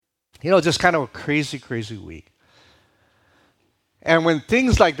Just kind of a crazy, crazy week. And when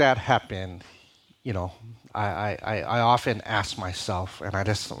things like that happen, you know, I often ask myself, and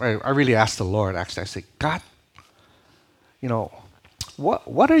I really ask the Lord, actually, I say, God, you know,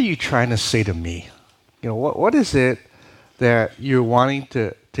 what are you trying to say to me? What is it that you're wanting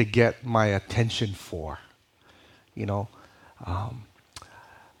to get my attention for? You know,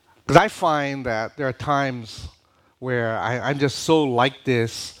 because I find that there are times where I'm just so like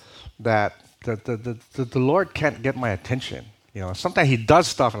this that the Lord can't get my attention. Sometimes He does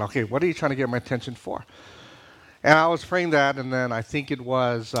stuff, and okay, what are you trying to get my attention for? And I was praying that, and then I think it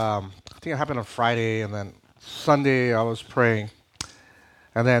happened on Friday, and then Sunday I was praying,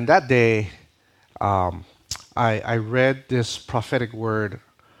 and then that day I read this prophetic word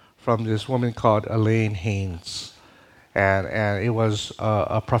from this woman called Elaine Haynes, and it was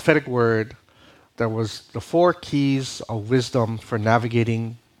a prophetic word that was the 4 keys of wisdom for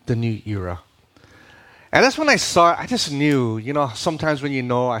navigating the new era. And that's when I saw it. I just knew, sometimes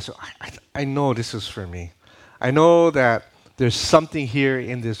when I said, I know this is for me. I know that there's something here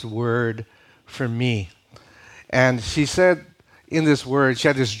in this word for me. And she said in this word, she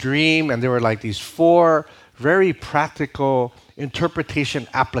had this dream, and there were like these 4 very practical interpretation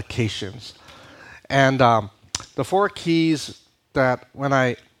applications. And the 4 keys that when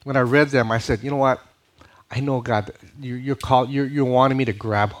I read them, I said, you know what? I know, God, you're wanting me to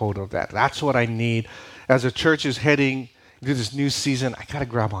grab hold of that. That's what I need. As the church is heading into this new season, I got to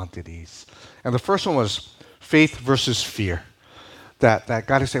grab onto these. And the first one was faith versus fear. That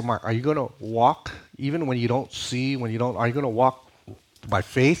God is saying, Mark, are you going to walk even when you don't see, are you going to walk by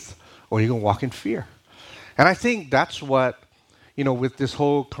faith, or are you going to walk in fear? And I think that's what, with this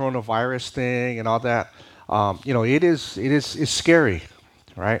whole coronavirus thing and all that, it's scary,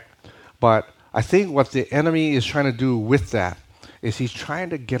 right? But I think what the enemy is trying to do with that is he's trying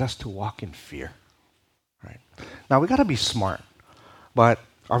to get us to walk in fear, right? Now, we got to be smart, but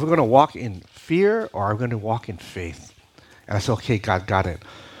are we going to walk in fear, or are we going to walk in faith? And I said, okay, God, got it.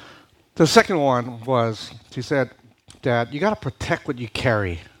 The second one was, she said, Dad, you got to protect what you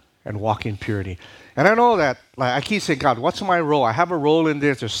carry and walk in purity. And I know that, I keep saying, God, what's my role? I have a role in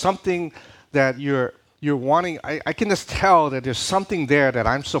this. There's something that you're wanting. I can just tell that there's something there that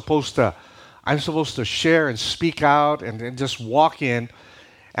I'm supposed to share and speak out and just walk in.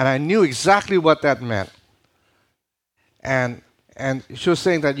 And I knew exactly what that meant. And she was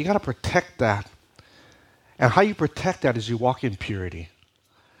saying that you got to protect that. And how you protect that is you walk in purity.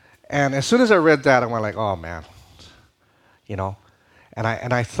 And as soon as I read that, I went like, oh man, And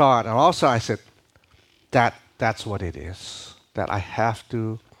I thought, and also I said, that's what it is. That I have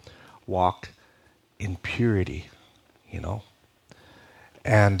to walk in purity,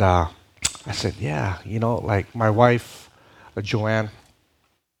 And I said, yeah, like my wife, Joanne,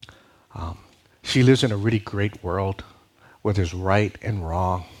 she lives in a really great world where there's right and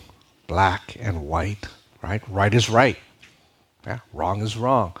wrong, black and white, right? Right is right. Yeah, wrong is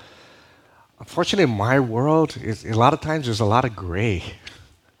wrong. Unfortunately, in my world, a lot of times there's a lot of gray,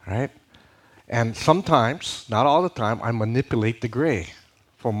 right? And sometimes, not all the time, I manipulate the gray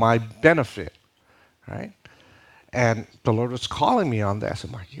for my benefit, right? And the Lord was calling me on that. I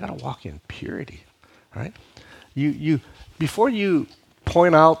said, Mark, you got to walk in purity, right? Before you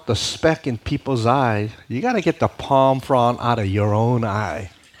point out the speck in people's eye, you got to get the palm frond out of your own eye,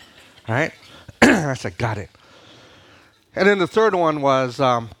 right? I said, got it. And then the third one was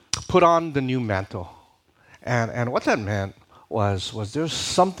put on the new mantle. And what that meant was there's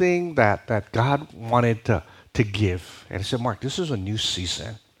something that God wanted to give. And He said, Mark, this is a new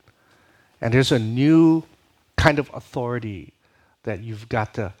season. And there's a new kind of authority that you've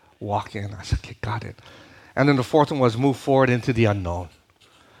got to walk in. I said, okay, got it. And then the fourth one was move forward into the unknown.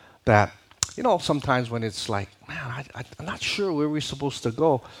 That, sometimes when it's like, man, I'm not sure where we're supposed to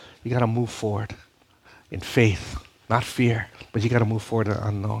go, you got to move forward in faith, not fear, but you got to move forward in the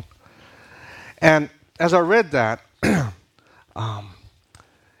unknown. And as I read that,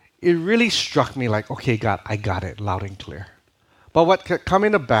 it really struck me like, okay, God, I got it loud and clear. But what kept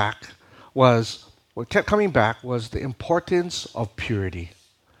coming back was the importance of purity.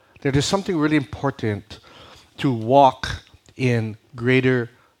 That there's something really important to walk in greater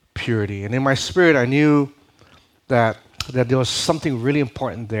purity. And in my spirit, I knew that there was something really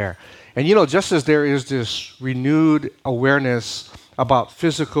important there. And just as there is this renewed awareness about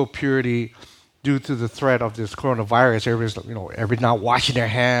physical purity due to the threat of this coronavirus, everybody's everybody now washing their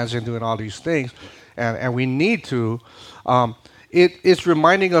hands and doing all these things, and we need to. It's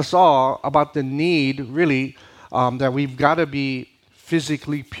reminding us all about the need, really, that we've got to be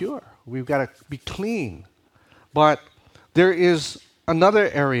physically pure. We've got to be clean. But there is another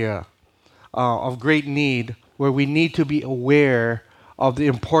area of great need where we need to be aware of the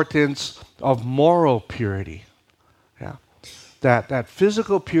importance of moral purity. Yeah. That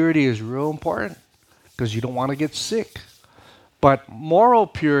physical purity is real important because you don't want to get sick. But moral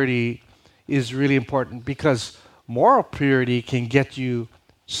purity is really important because moral purity can get you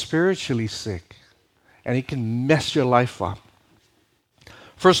spiritually sick and it can mess your life up.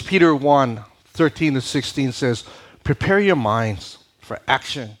 1 Peter 1:13-16 says, prepare your minds for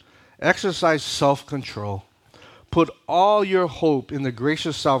action. Exercise self-control. Put all your hope in the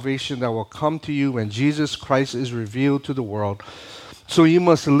gracious salvation that will come to you when Jesus Christ is revealed to the world. So you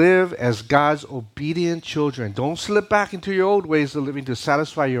must live as God's obedient children. Don't slip back into your old ways of living to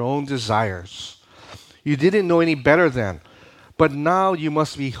satisfy your own desires. You didn't know any better then, but now you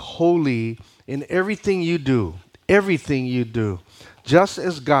must be holy in everything you do. Everything you do. Just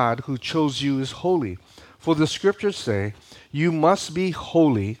as God who chose you is holy. For the scriptures say, you must be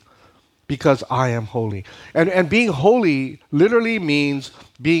holy because I am holy. And being holy literally means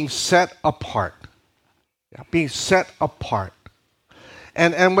being set apart. Yeah, being set apart.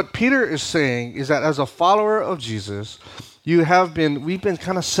 And what Peter is saying is that as a follower of Jesus, we've been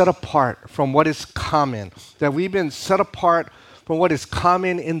kind of set apart from what is common. That we've been set apart from what is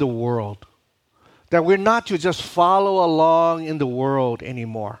common in the world. That we're not to just follow along in the world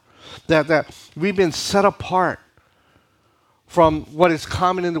anymore. That we've been set apart from what is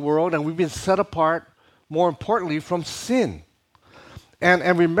common in the world, and we've been set apart, more importantly, from sin.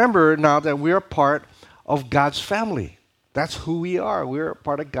 And remember now that we're part of God's family. That's who we are. We're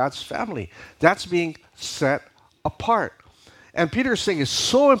part of God's family. That's being set apart. And Peter's saying it's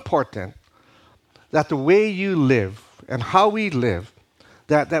so important that the way you live and how we live,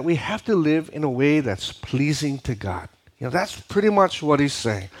 that we have to live in a way that's pleasing to God. You know, that's pretty much what he's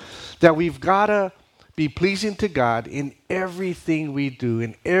saying. That we've got to be pleasing to God in everything we do,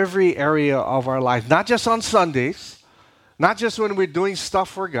 in every area of our life. Not just on Sundays, not just when we're doing stuff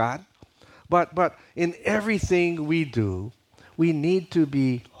for God, but in everything we do, we need to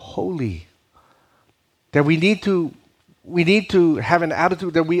be holy. That we need to have an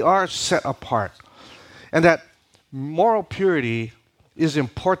attitude that we are set apart. And that moral purity is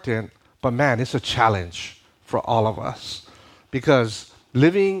important, but man, it's a challenge for all of us. Because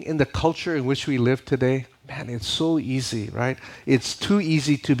living in the culture in which we live today, man, it's so easy, right? It's too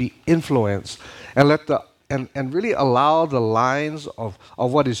easy to be influenced and really allow the lines of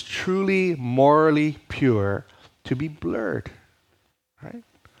what is truly morally pure to be blurred, right?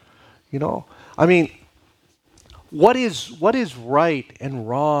 You know, I mean, what is right and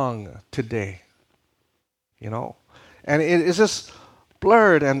wrong today? You know, and it is just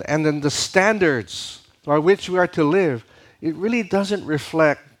blurred, and then the standards by which we are to live, it really doesn't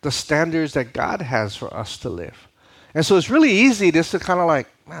reflect the standards that God has for us to live. And so it's really easy just to kind of like,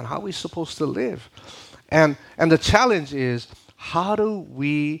 man, how are we supposed to live? And the challenge is, how do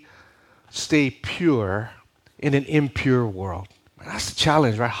we stay pure in an impure world? That's the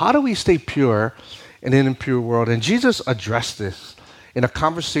challenge, right? How do we stay pure in an impure world? And Jesus addressed this in a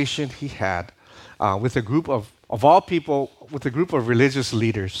conversation he had with a group of all people, with a group of religious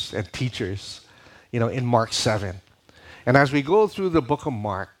leaders and teachers, you know, in Mark 7. And as we go through the book of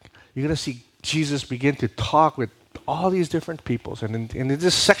Mark, you're going to see Jesus begin to talk with all these different peoples. And in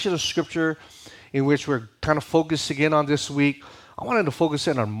this section of scripture in which we're kind of focusing in on this week, I wanted to focus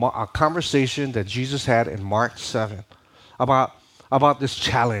in on a conversation that Jesus had in Mark 7 about this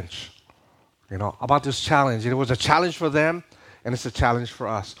challenge. You know, about this challenge. And it was a challenge for them, and it's a challenge for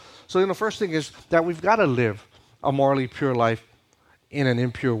us. So, the first thing is that we've got to live a morally pure life in an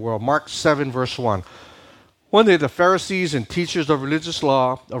impure world. Mark 7, verse 1. One day, the Pharisees and teachers of religious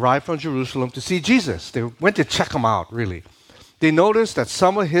law arrived from Jerusalem to see Jesus. They went to check him out, really. They noticed that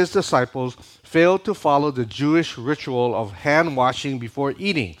some of his disciples failed to follow the Jewish ritual of hand washing before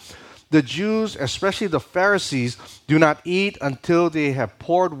eating. The Jews, especially the Pharisees, do not eat until they have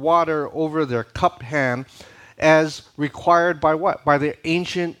poured water over their cupped hand, as required by what? By their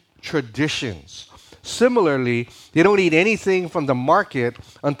ancient traditions. Similarly, they don't eat anything from the market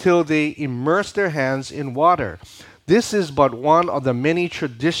until they immerse their hands in water. This is but one of the many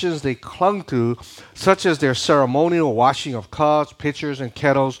traditions they clung to, such as their ceremonial washing of cups, pitchers, and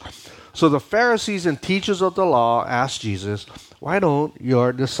kettles. So the Pharisees and teachers of the law asked Jesus, why don't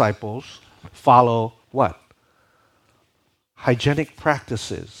your disciples follow what? Hygienic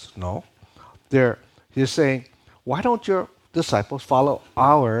practices. No. They're saying, why don't your disciples follow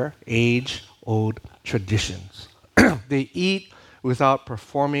our age-old traditions? They eat without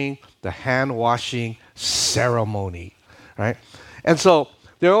performing the hand-washing ceremony, right? And so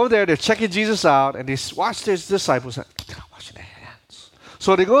they're over there, they're checking Jesus out, and they watch their disciples, and they're not washing their hands.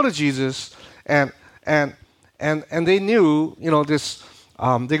 So they go to Jesus, and and and they knew, this.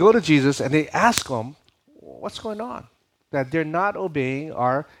 They go to Jesus and they ask him, "What's going on? That they're not obeying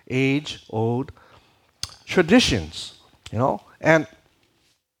our age-old traditions, And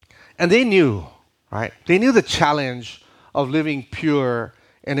they knew, right? They knew the challenge of living pure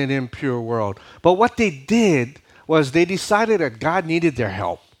in an impure world. But what they did was they decided that God needed their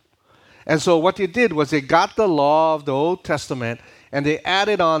help. And so what they did was they got the law of the Old Testament and they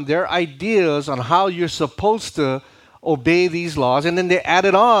added on their ideas on how you're supposed to obey these laws. And then they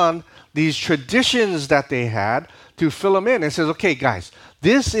added on these traditions that they had to fill them in. And says, okay, guys,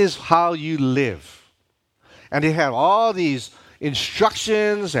 this is how you live. And they had all these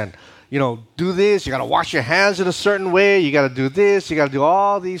instructions and, do this. You got to wash your hands in a certain way. You got to do this. You got to do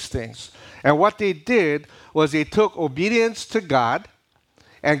all these things. And what they did was they took obedience to God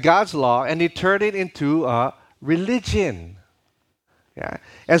and God's law and they turned it into a religion. Yeah.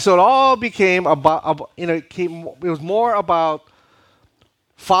 And so it all became it was more about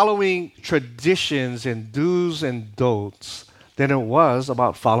following traditions and do's and don'ts than it was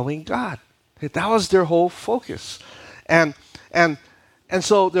about following God. That was their whole focus. And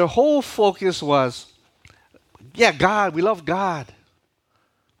so their whole focus was, God, we love God.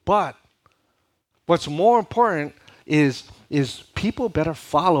 But what's more important is people better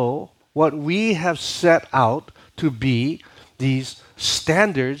follow what we have set out to be these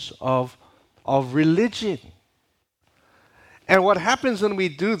standards of religion. And what happens when we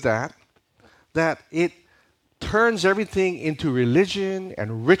do that it turns everything into religion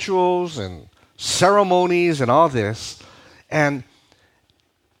and rituals and ceremonies and all this, and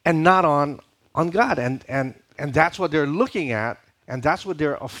not on God. And that's what they're looking at, and that's what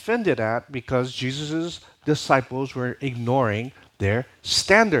they're offended at, because Jesus' disciples were ignoring their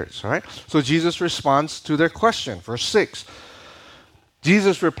standards. All right? So Jesus responds to their question. Verse 6.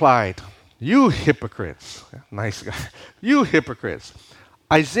 Jesus replied, "You hypocrites." Nice guy. "You hypocrites.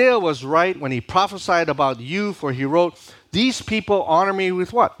 Isaiah was right when he prophesied about you, for he wrote, 'These people honor me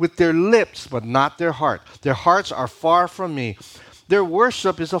with what? With their lips, but not their heart. Their hearts are far from me. Their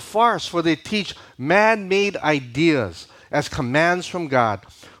worship is a farce, for they teach man-made ideas as commands from God.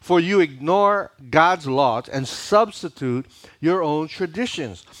 For you ignore God's laws and substitute your own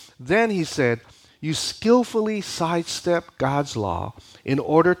traditions.' Then he said, 'You skillfully sidestep God's law in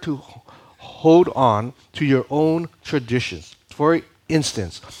order to hold on to your own traditions. For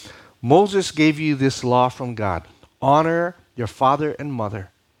instance, Moses gave you this law from God: honor your father and mother.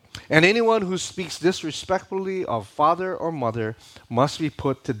 And anyone who speaks disrespectfully of father or mother must be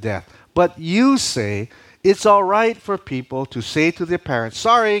put to death. But you say it's all right for people to say to their parents,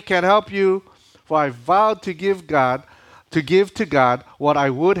 "Sorry, can't help you, for I vowed to give to God what I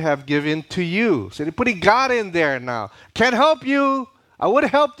would have given to you." So they're putting God in there now. "Can't help you. I would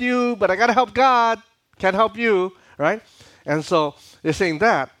have helped you, but I got to help God. Can't help you," right? And so they're saying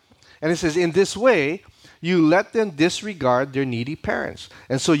that. And it says, in this way, you let them disregard their needy parents.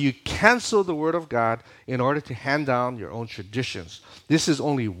 And so you cancel the word of God in order to hand down your own traditions. This is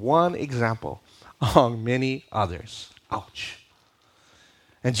only one example among many others. Ouch.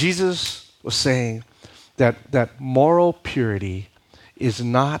 And Jesus was saying that moral purity is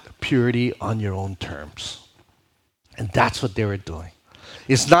not purity on your own terms. And that's what they were doing.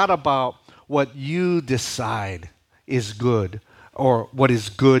 It's not about what you decide is good or what is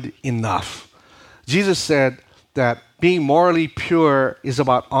good enough. Jesus said that being morally pure is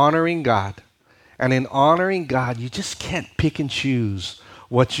about honoring God. And in honoring God, you just can't pick and choose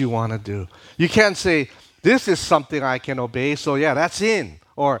what you want to do. You can't say, "This is something I can obey, so yeah, that's in."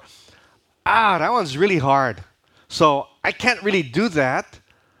 Or, "That one's really hard, so I can't really do that,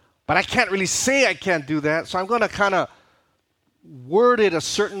 but I can't really say I can't do that, so I'm going to kind of word it a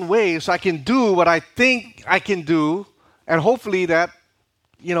certain way so I can do what I think I can do, and hopefully that,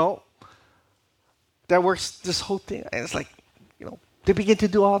 that works this whole thing." And it's like, they begin to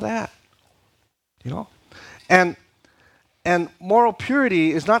do all that, And moral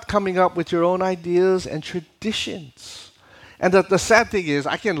purity is not coming up with your own ideas and traditions. And the sad thing is,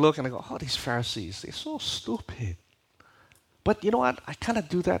 I can look and I go, "Oh, these Pharisees, they're so stupid." But you know what? I kind of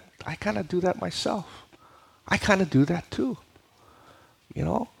do that. I kind of do that myself. I kind of do that too. I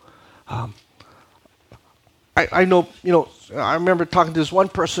know, I remember talking to this one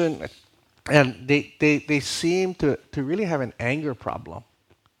person, and they seem to really have an anger problem.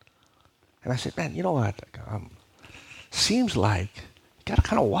 And I said, "Man, you know what? Seems like you got to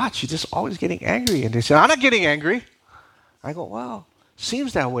kind of watch. You're just always getting angry." And they said, "I'm not getting angry." I go, "Well,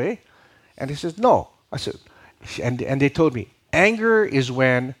 seems that way." And he says, "No." I said, and they told me, anger is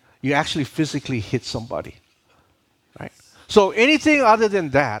when you actually physically hit somebody, right? So anything other than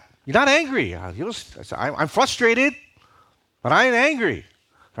that, you're not angry. I'm frustrated, but I ain't angry,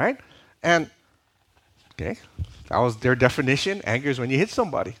 right? And okay, that was their definition. Anger is when you hit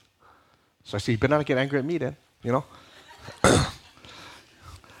somebody. So I said, you better not get angry at me then, you know?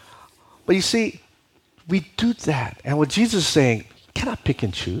 But you see, we do that. And what Jesus is saying, you cannot pick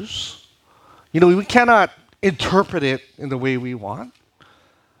and choose. We cannot interpret it in the way we want.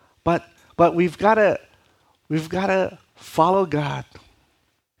 But we've got to follow God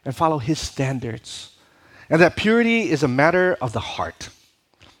and follow His standards. And that purity is a matter of the heart.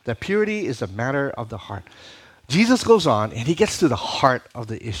 That purity is a matter of the heart. Jesus goes on and He gets to the heart of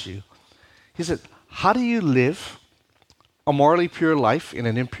the issue. He said, how do you live a morally pure life in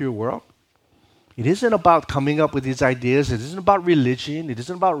an impure world? It isn't about coming up with these ideas. It isn't about religion. It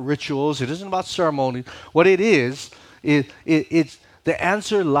isn't about rituals. It isn't about ceremony. What it is it's the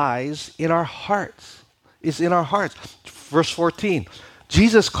answer lies in our hearts. It's in our hearts. Verse 14.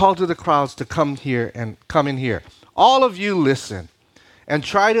 Jesus called to the crowds to come in here. All of you listen and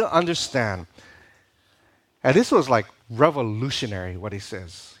try to understand. And this was like revolutionary what He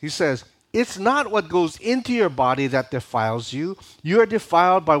says. He says, it's not what goes into your body that defiles you. You are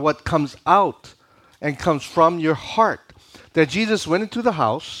defiled by what comes out and comes from your heart. That Jesus went into the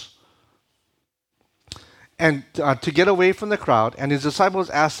house and to get away from the crowd, and His disciples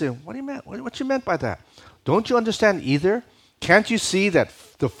asked Him, what do you mean? What you meant by that? Don't you understand either? Can't you see that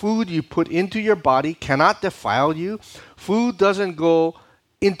the food you put into your body cannot defile you? Food doesn't go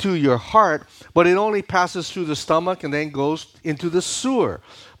into your heart, but it only passes through the stomach and then goes into the sewer.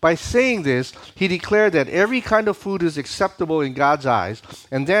 By saying this, He declared that every kind of food is acceptable in God's eyes,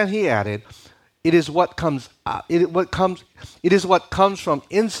 and then He added, it is what comes from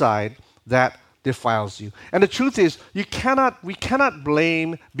inside that defiles you. And the truth is, we cannot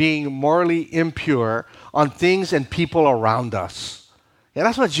blame being morally impure on things and people around us. And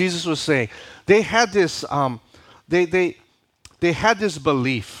that's what Jesus was saying. They had this they had this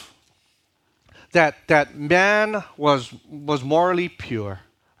belief that man was morally pure,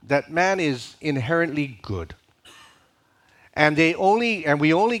 that man is inherently good. And we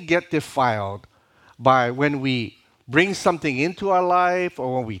only get defiled by when we bring something into our life,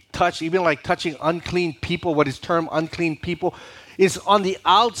 or when we touch, even like touching unclean people, what is termed unclean people, is on the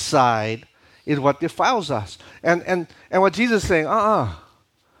outside is what defiles us. And what Jesus is saying,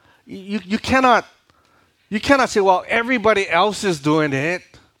 you cannot say, well, everybody else is doing it,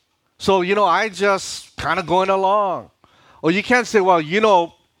 so I just kind of going along. Or you can't say, well,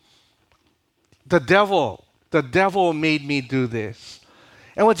 the devil made me do this.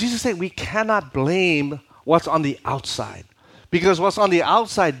 And what Jesus said, we cannot blame what's on the outside, because what's on the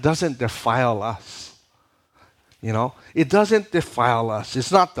outside doesn't defile us. It doesn't defile us.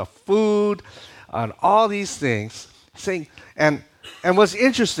 It's not the food and all these things. And what's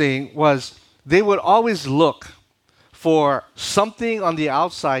interesting was they would always look for something on the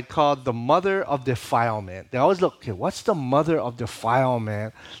outside called the mother of defilement. They always look, okay, what's the mother of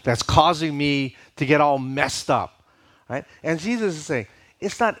defilement that's causing me to get all messed up, right? And Jesus is saying,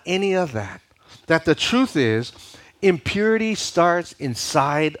 it's not any of that. That the truth is, impurity starts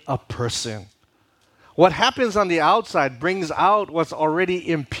inside a person. What happens on the outside brings out what's already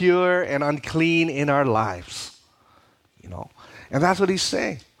impure and unclean in our lives. And that's what He's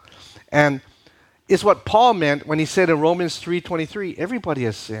saying. And it's what Paul meant when he said in Romans 3:23, everybody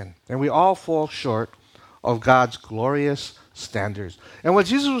has sinned, and we all fall short of God's glorious standards. And what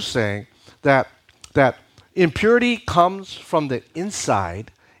Jesus was saying, that impurity comes from the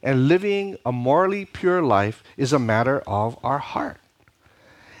inside, and living a morally pure life is a matter of our heart.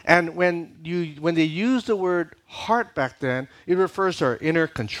 And when they use the word heart back then, it refers to our inner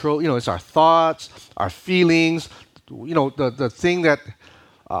control. It's our thoughts, our feelings, the thing that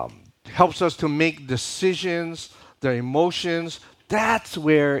helps us to make decisions, the emotions. That's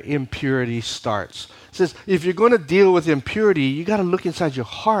where impurity starts. It says, if you're going to deal with impurity, you got to look inside your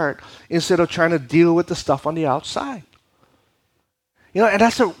heart instead of trying to deal with the stuff on the outside. And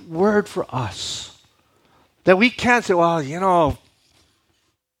that's a word for us. That we can't say, well,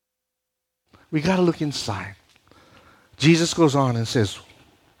 we got to look inside. Jesus goes on and says,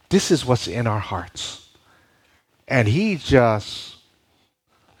 this is what's in our hearts. And He just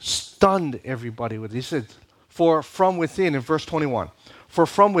stunned everybody with it. He said, for from within, in verse 21, for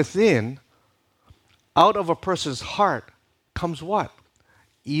from within, out of a person's heart comes what?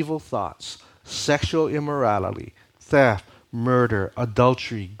 Evil thoughts, sexual immorality, theft, murder,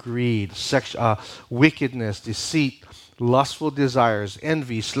 adultery, greed, wickedness, deceit, lustful desires,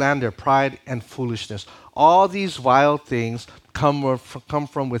 envy, slander, pride, and foolishness. All these vile things come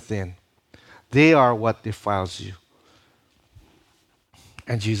from within. They are what defiles you.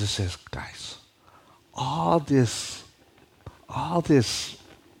 And Jesus says, guys, all this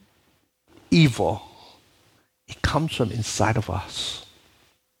evil, it comes from inside of us.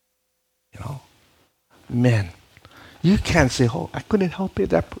 You know? Men, you can't say, oh, I couldn't help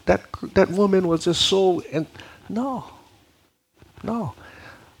it. That woman was just so, and no.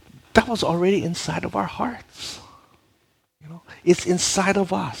 That was already inside of our hearts. You know, it's inside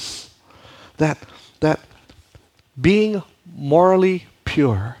of us that being morally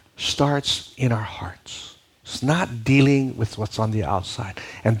pure starts in our hearts. It's not dealing with what's on the outside.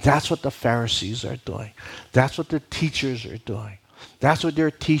 And that's what the Pharisees are doing. That's what the teachers are doing. That's what they're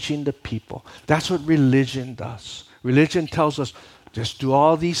teaching the people. That's what religion does. Religion tells us, just do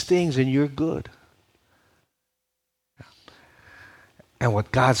all these things and you're good. And what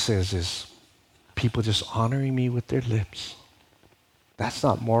God says is, people just honoring me with their lips. That's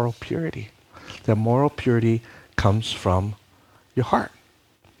not moral purity. The moral purity comes from your heart.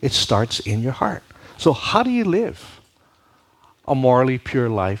 It starts in your heart. So how do you live a morally pure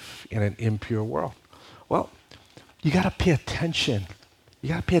life in an impure world? Well, you got to pay attention. You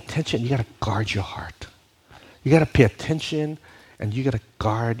got to pay attention. You got to guard your heart. You got to pay attention and you got to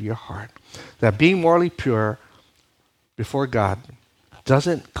guard your heart. That being morally pure before God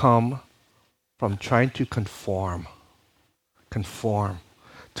doesn't come from trying to conform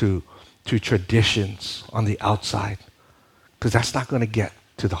to traditions on the outside, because that's not going to get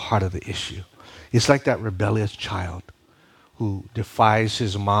to the heart of the issue. It's like that rebellious child who defies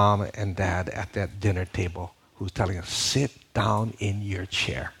his mom and dad at that dinner table, who's telling us, sit down in your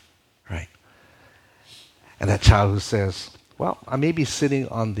chair, right? And that child who says, well, I may be sitting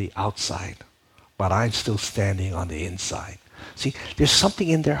on the outside, but I'm still standing on the inside. See, there's something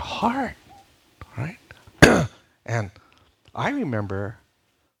in their heart, right? And I remember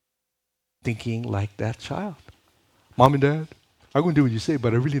thinking like that child. Mom and Dad, I'm going to do what you say,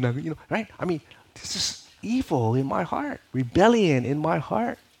 but I really not, right? I mean, this is evil in my heart, rebellion in my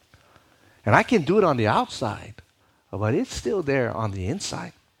heart. And I can do it on the outside, but it's still there on the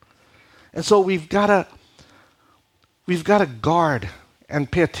inside. And so we've got to guard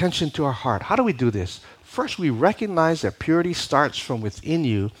and pay attention to our heart. How do we do this? First, we recognize that purity starts from within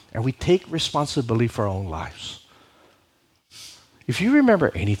you, and we take responsibility for our own lives. If you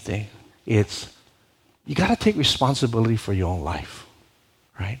remember anything, it's you got to take responsibility for your own life,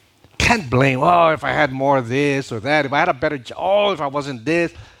 right? Can't blame, oh, if I had more of this or that, if I had a better job, oh, if I wasn't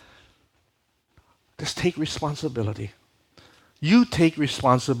this. Just take responsibility. You take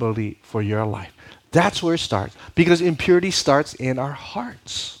responsibility for your life. That's where it starts, because impurity starts in our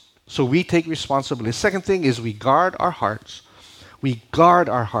hearts. So we take responsibility. The second thing is we guard our hearts. We guard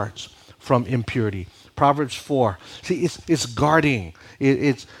our hearts from impurity. Proverbs 4. See, it's guarding.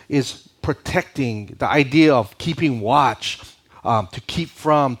 It's protecting. The idea of keeping watch, to keep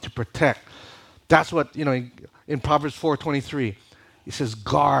from, to protect. That's what, in Proverbs 4:23, it says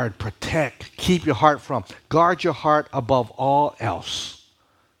guard, protect, keep your heart from. Guard your heart above all else.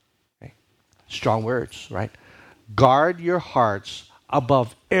 Okay? Strong words, right? Guard your hearts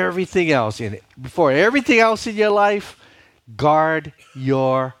above everything else in it. Before everything else in your life, guard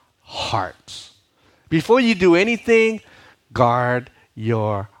your hearts. Before you do anything, guard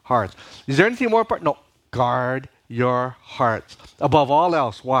your hearts. Is there anything more important? No. Guard your hearts above all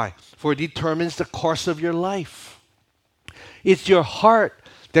else. Why? For it determines the course of your life. It's your heart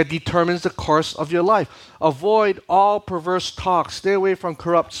that determines the course of your life. Avoid all perverse talk. Stay away from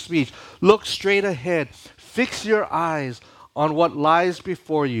corrupt speech. Look straight ahead. Fix your eyes on what lies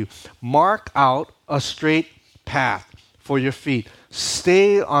before you. Mark out a straight path for your feet.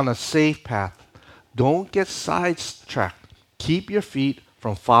 Stay on a safe path. Don't get sidetracked. Keep your feet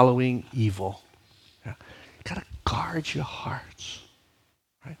from following evil. Yeah. You gotta guard your hearts.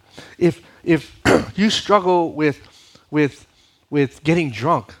 Right? If you struggle with getting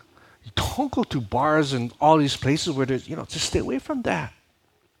drunk, don't go to bars and all these places where there's, just stay away from that.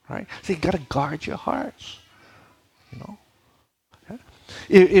 Right? So you gotta guard your hearts.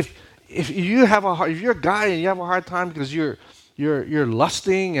 If you're a guy and you have a hard time because you're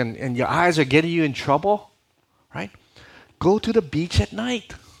lusting and your eyes are getting you in trouble, right? Go to the beach at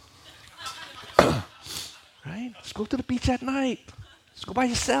night. Right? Let's go to the beach at night. Let's go by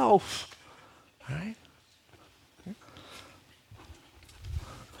yourself. Right?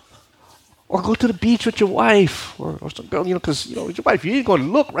 Or go to the beach with your wife or some girl, because with your wife you ain't going to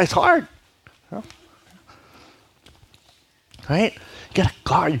look right. It's hard. Right? You gotta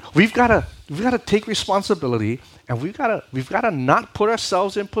guard. We've gotta take responsibility, and we've gotta not put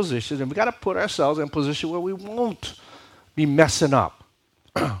ourselves in positions, and we gotta put ourselves in a position where we won't be messing up.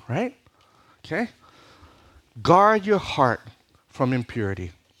 Right? Okay? Guard your heart from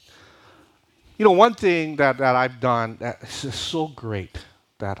impurity. You know, one thing that I've done that is just so great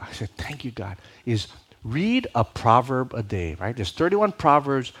that I said, thank you, God, is read a proverb a day, right? There's 31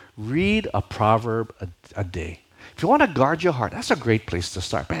 proverbs. Read a proverb a day. If you want to guard your heart, that's a great place to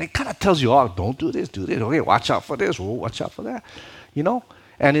start. But it kind of tells you, oh, don't do this, do this. Okay, watch out for this. Oh, watch out for that. You know?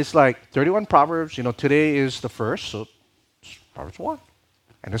 And it's like 31 proverbs. You know, today is the first, so it's Proverbs 1.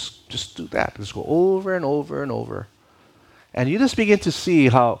 And let's just do that. Let's go over and over and over. And you just begin to see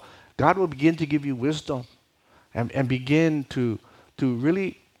how God will begin to give you wisdom and begin to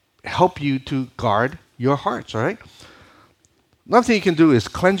really help you to guard your hearts, all right? Another thing you can do is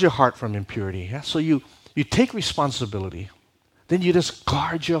cleanse your heart from impurity. Yeah? So you take responsibility. Then you just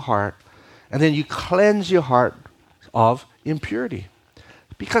guard your heart. And then you cleanse your heart of impurity.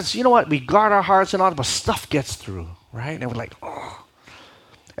 Because you know what? We guard our hearts and all, but stuff gets through, right? And we're like, oh.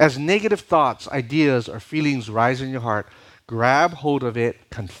 As negative thoughts, ideas, or feelings rise in your heart, grab hold of it,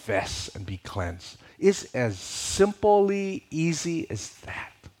 confess, and be cleansed. It's as simply easy as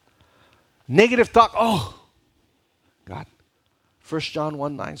that. Negative thought, oh, God. 1 John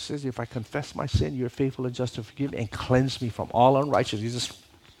 1:9 says, if I confess my sin, you're faithful and just to forgive me and cleanse me from all unrighteousness. You just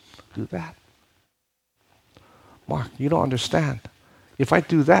do that. Mark, you don't understand. If I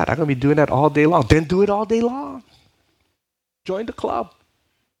do that, I'm going to be doing that all day long. Then do it all day long. Join the club.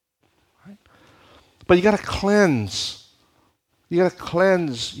 Right? But you got to cleanse. You got to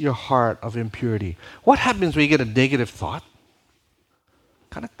cleanse your heart of impurity. What happens when you get a negative thought?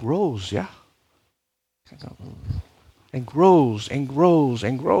 Kind of grows, yeah? And grows and grows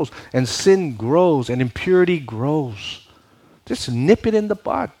and grows. And sin grows and impurity grows. Just nip it in the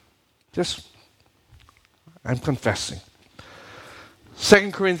bud. I'm confessing.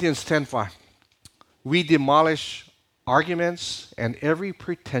 2 Corinthians 10:5. We demolish arguments and every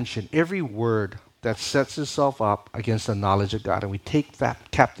pretension, every word that sets itself up against the knowledge of God. And we take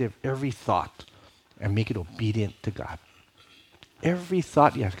that captive, every thought, and make it obedient to God. Every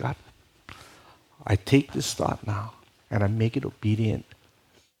thought, yes, God, I take this thought now and I make it obedient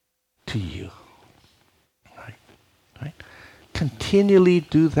to you. Right? Continually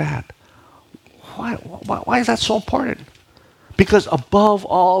do that. Why is that so important? Because above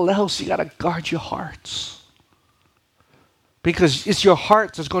all else, you got to guard your hearts. Because it's your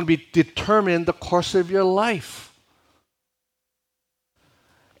heart that's going to determine the course of your life.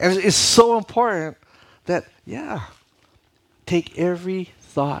 And it's so important that, take every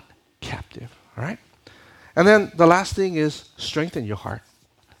thought captive. All right? And then the last thing is strengthen your heart.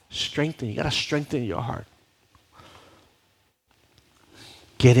 You got to strengthen your heart.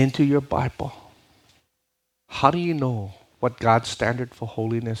 Get into your Bible. How do you know what God's standard for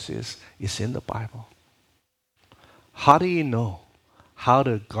holiness is? It's in the Bible. How do you know how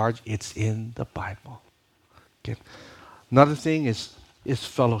to guard? It's in the Bible. Okay. Another thing is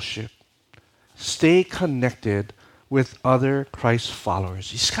fellowship. Stay connected with other Christ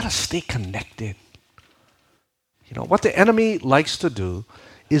followers. You just got to stay connected. You know, what the enemy likes to do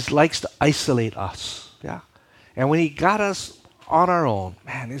is likes to isolate us. Yeah. And when he got us on our own,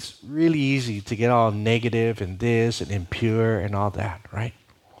 man, it's really easy to get all negative and this and impure and all that, right?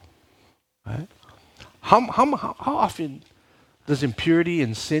 Right? How often does impurity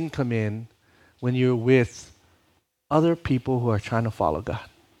and sin come in when you're with other people who are trying to follow God?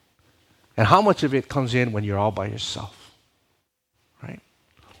 And how much of it comes in when you're all by yourself? Right?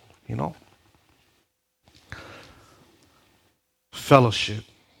 You know? Fellowship.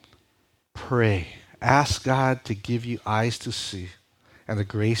 Pray. Ask God to give you eyes to see and the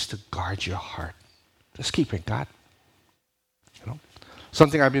grace to guard your heart. Just keep it, God. You know?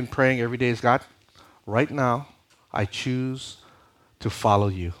 Something I've been praying every day is, God, right now, I choose to follow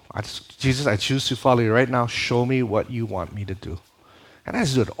you. Jesus, I choose to follow you right now. Show me what you want me to do. And I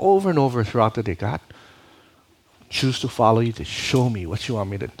just do it over and over throughout the day. God, choose to follow you, to show me what you want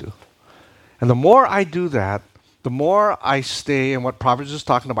me to do. And the more I do that, the more I stay, and what Proverbs is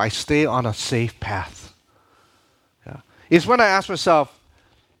talking about, I stay on a safe path. Yeah. It's when I ask myself,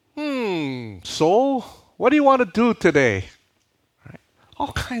 soul, what do you want to do today? Right?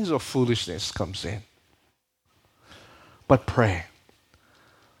 All kinds of foolishness comes in. But pray.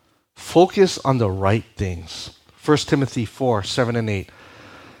 Focus on the right things. 1 Timothy 4:7-8.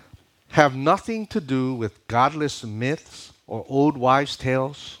 Have nothing to do with godless myths or old wives'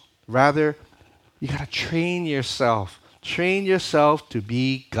 tales. Rather, you got to train yourself. Train yourself to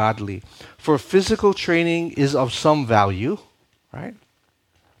be godly. For physical training is of some value, right?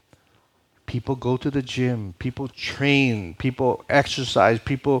 People go to the gym. People train. People exercise.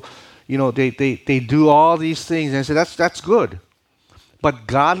 People, they do all these things. And I say, that's good. But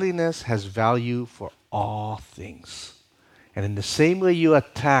godliness has value for all things. And in the same way you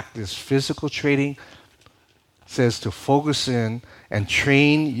attack this physical training, says to focus in and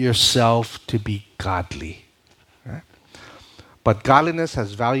train yourself to be godly. Right? But godliness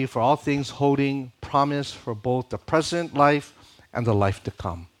has value for all things, holding promise for both the present life and the life to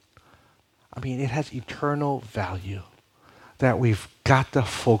come. I mean, it has eternal value that we've got to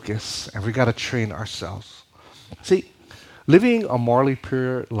focus and we've got to train ourselves. See, living a morally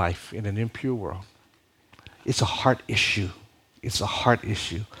pure life in an impure world, it's a heart issue. It's a heart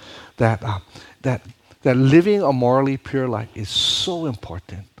issue. That living a morally pure life is so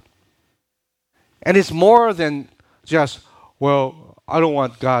important. And it's more than just, well, I don't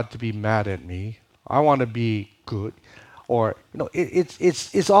want God to be mad at me. I want to be good. Or,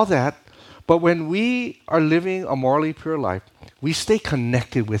 it's all that. But when we are living a morally pure life, we stay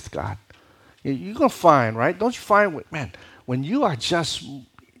connected with God. You're going to find, right? Don't you find, man, when you are just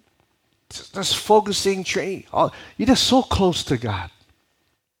focusing, training, you're just so close to God.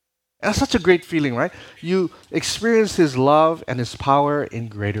 And that's such a great feeling, right? You experience His love and His power in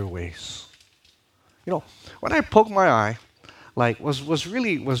greater ways. When I poked my eye, was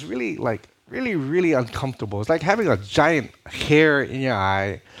really uncomfortable. It's like having a giant hair in your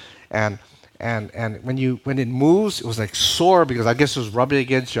eye, and when it moves, it was like sore because I guess it was rubbing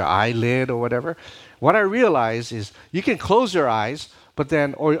against your eyelid or whatever. What I realized is you can close your eyes, but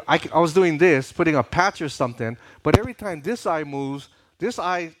then, or I was doing this, putting a patch or something, but every time this eye moves, this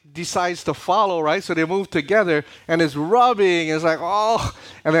eye decides to follow, right? So they move together, and it's rubbing. It's like, oh.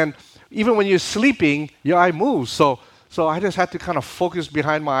 And then even when you're sleeping, your eye moves. So I just had to kind of focus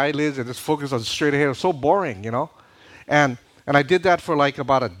behind my eyelids and just focus on straight ahead. It was so boring, And I did that for like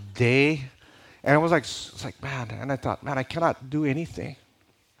about a day. And it's like, man. And I thought, man, I cannot do anything.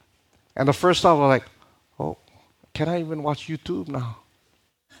 And the first thought was like, oh, can I even watch YouTube now?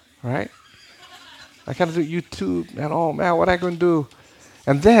 Right? I can't do YouTube. And oh, man, what am I going to do?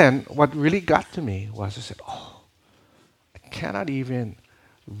 And then what really got to me was I said, oh, I cannot even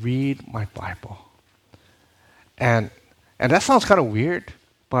read my Bible. And that sounds kind of weird,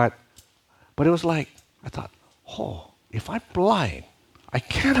 but it was like, I thought, oh, if I'm blind, I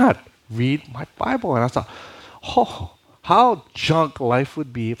cannot read my Bible. And I thought, oh, how junk life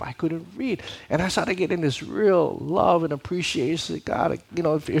would be if I couldn't read. And I started getting this real love and appreciation. God,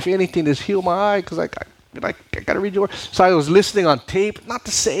 if anything, just heal my eye because I got to read your word. So I was listening on tape, not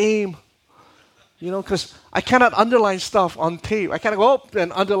the same. Because I cannot underline stuff on tape. I can't go up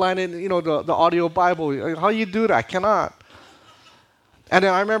and underline it, the audio Bible. How you do that? I cannot. And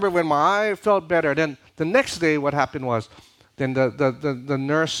then I remember when my eye felt better, then the next day what happened was, then the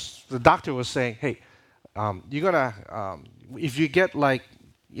nurse, the doctor was saying, hey, you're going to, if you get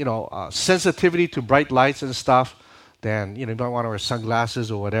sensitivity to bright lights and stuff, then, you don't want to wear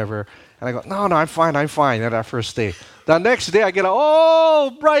sunglasses or whatever. And I go, no, I'm fine at that first day. The next day I get,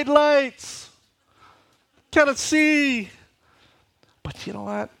 bright lights. Cannot see. But you know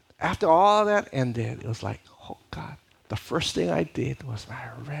what? After all that ended, it was like, oh God. The first thing I did was I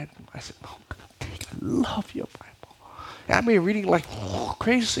said, oh God, I love your Bible. And I've been reading like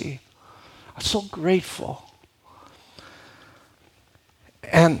crazy. I'm so grateful.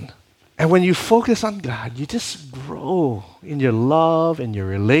 And when you focus on God, you just grow in your love and your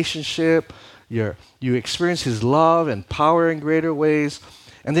relationship. You experience His love and power in greater ways.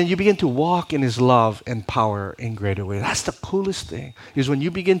 And then you begin to walk in His love and power in greater ways. That's the coolest thing, is when you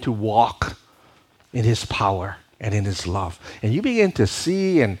begin to walk in His power and in His love. And you begin to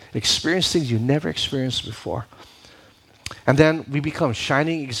see and experience things you never experienced before. And then we become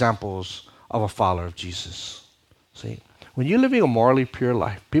shining examples of a follower of Jesus. See, when you're living a morally pure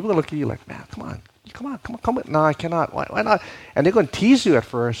life, people are going to look at you like, man, come on. No, I cannot. Why not? And they're going to tease you at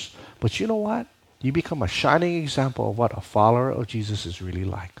first. But you know what? You become a shining example of what a follower of Jesus is really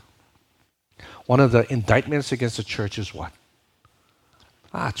like. One of the indictments against the church is what?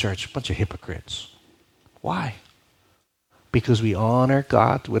 Church, a bunch of hypocrites. Why? Because we honor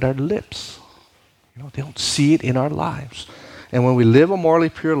God with our lips. They don't see it in our lives. And when we live a morally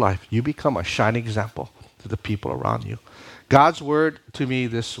pure life, you become a shining example to the people around you. God's word to me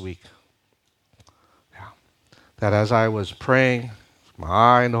this week, that as I was praying, my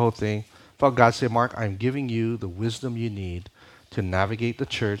eye and the whole thing, felt God say, Mark, I'm giving you the wisdom you need to navigate the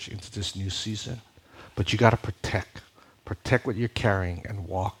church into this new season. But you got to protect what you're carrying and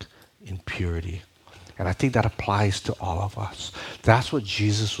walk in purity. And I think that applies to all of us. That's what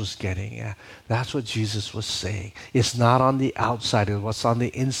Jesus was getting at. That's what Jesus was saying. It's not on the outside, it's what's on the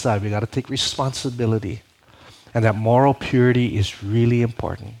inside. We got to take responsibility. And that moral purity is really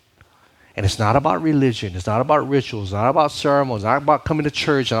important. And it's not about religion. It's not about rituals. It's not about ceremonies. It's not about coming to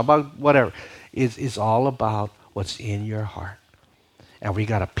church. It's not about whatever. It's all about what's in your heart. And we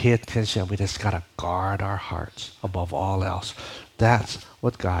got to pay attention. We just got to guard our hearts above all else. That's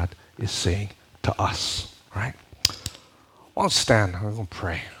what God is saying to us, right? Well, stand. I'm going to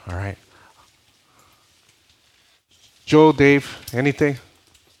pray, all right? Joe, Dave, anything?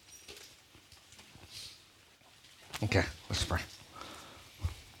 Okay, let's pray.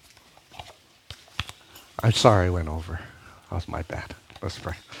 I'm sorry I went over. That was my bad. Let's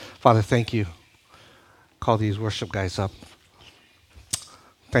pray. Father, thank you. Call these worship guys up.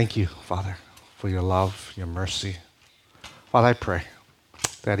 Thank you, Father, for your love, your mercy. Father, I pray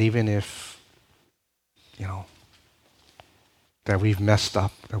that even if, that we've messed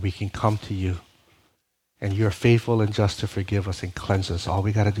up, that we can come to you and you're faithful and just to forgive us and cleanse us. All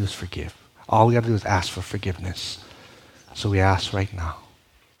we got to do is forgive. All we got to do is ask for forgiveness. So we ask right now.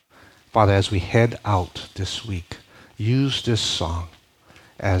 Father, as we head out this week, use this song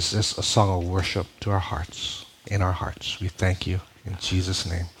as a song of worship to our hearts, in our hearts. We thank you in Jesus'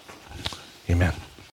 name. Amen.